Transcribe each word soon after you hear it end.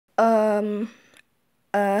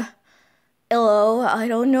Hello, I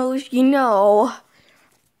don't know if you know.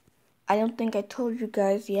 I don't think I told you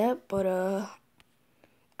guys yet, but,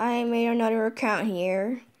 I made another account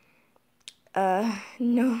here.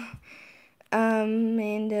 No.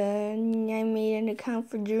 And, I made an account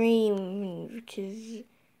for Dream, which is,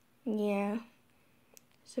 yeah.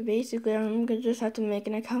 So basically, I'm gonna just have to make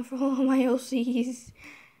an account for all my OCs.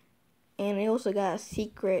 And I also got a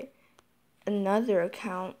secret, another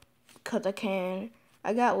account, because I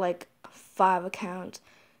got like 5 accounts.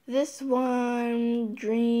 This one,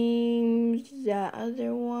 Dreams, that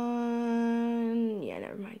other one, yeah,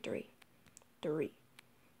 never mind, 3.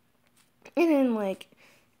 And then like,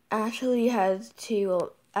 Ashley has 2,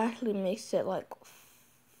 well, Ashley makes it like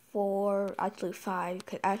 4, actually 5,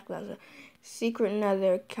 because Ashley has a secret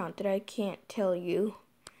another account that I can't tell you.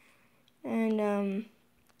 And,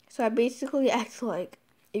 so I basically act like,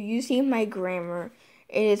 if you see my grammar,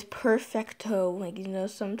 it is perfecto. Like, you know,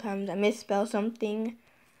 sometimes I misspell something,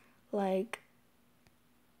 like,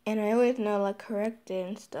 and I always know, like, correct it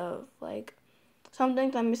and stuff. Like, some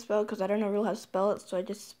things I misspell because I don't know really how to spell it, so I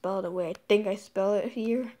just spell it the way I think I spell it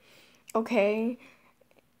here. Okay?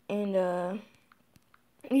 And,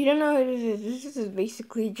 you don't know what it is. This is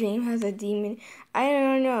basically Dream has a demon. I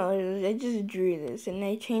don't know. I just drew this, and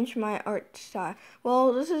I changed my art style.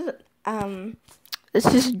 Well, this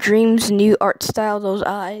is Dream's new art style, those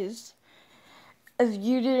eyes. As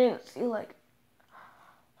you didn't see, like,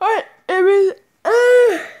 what?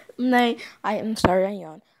 I'm sorry, I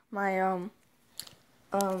yawned. My,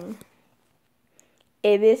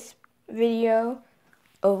 Ibis video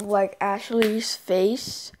of, like, Ashley's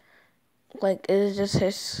face. Like, it's just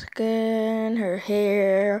her skin, her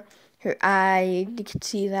hair, her eye. You can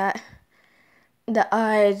see that. The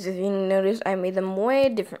eyes, if you notice, I made them way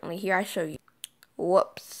differently. Here, I show you.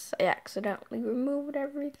 Whoops, I accidentally removed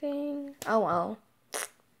everything. Oh well.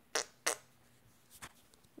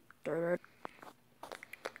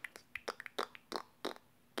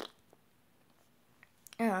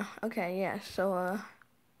 Yeah, okay, yeah, so,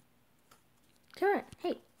 come on,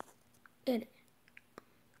 hey, get it.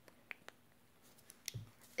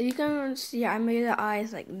 You can see I made the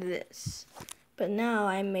eyes like this. But now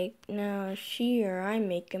I make him,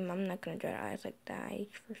 I'm not gonna draw the eyes like that. I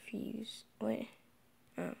refuse. Wait.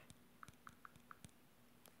 Oh.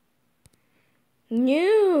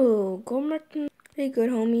 No! Go Martin. Very good,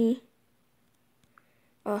 homie.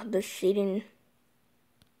 Oh, the shading.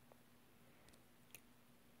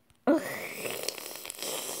 Ugh.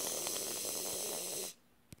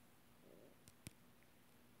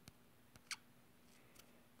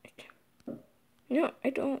 No, I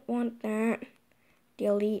don't want that.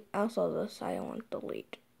 Delete. Also, this I don't want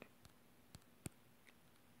delete.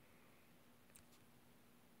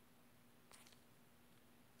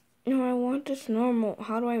 No, I want this normal.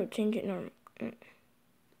 How do I change it normal?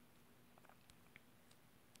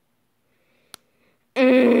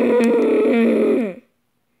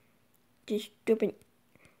 Just stupid.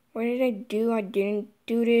 What did I do? I didn't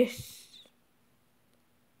do this.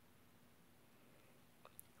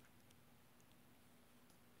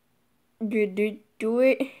 Did you do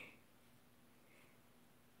it?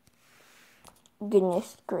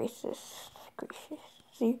 Goodness gracious.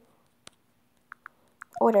 See?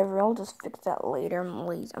 Whatever, I'll just fix that later. I'm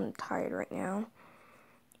lazy. I'm tired right now.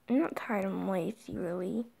 I'm not tired, I'm lazy,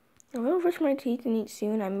 really. I will brush my teeth and eat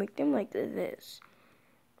soon. I make them like this.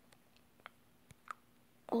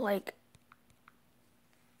 Like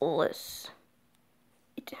this.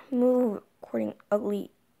 Move recording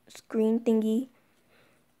ugly screen thingy.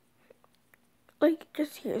 Like,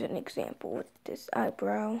 just here's an example with this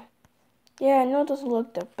eyebrow. Yeah, I know it doesn't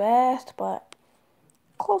look the best, but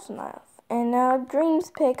close enough. And now Dreams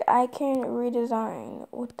pick I can redesign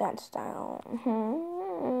with that style.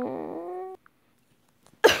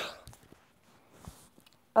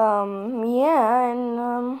 Yeah,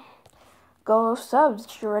 and go subs.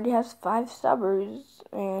 She already has 5 subbers,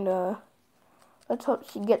 and let's hope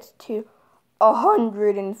she gets to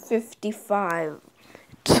 155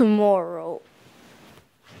 tomorrow.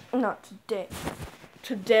 Not today.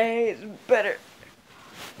 Today is better.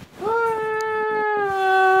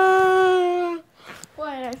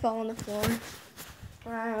 Why did I fall on the floor?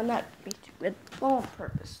 Not be stupid. Fall on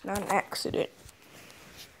purpose, not an accident.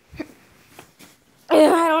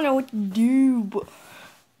 I don't know what to do, but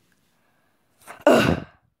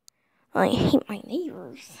I hate my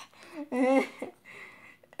neighbors.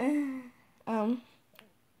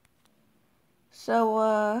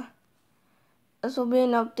 So this will be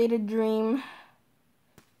an updated Dream.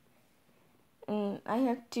 And I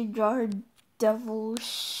have to draw her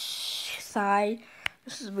devilish side.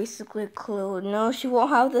 This is basically a clue. No, she won't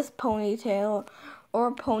have this ponytail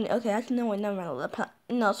or pony. Okay, actually, no, wait, never mind.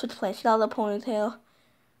 No, switch place. She'll have the ponytail.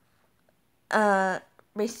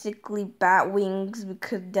 Basically bat wings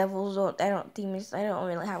because devils don't, demons, I don't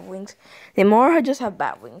really have wings. They more just have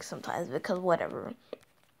bat wings sometimes because whatever.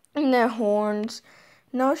 And their horns.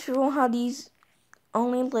 No, she won't have these.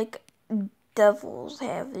 Only like devils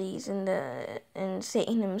have these, and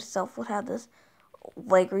Satan himself would have this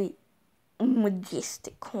like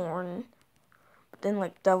majestic horn. But then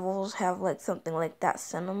like devils have like something like that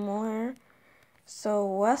similar. So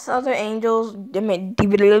what's other angels?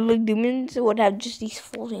 Demons would have just these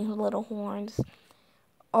floating little horns,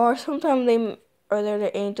 or sometimes they're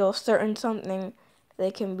the angels. Certain something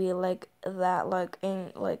they can be like that, like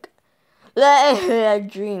in like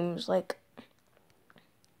dreams, like.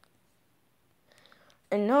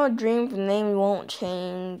 And no, Dream's name won't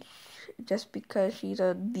change just because she's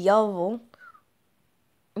a devil.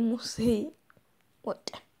 And we'll see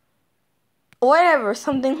whatever,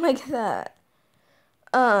 something like that.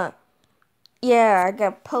 Yeah, I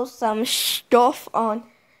gotta post some stuff on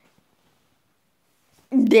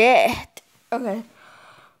that. Okay.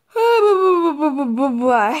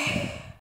 Bye.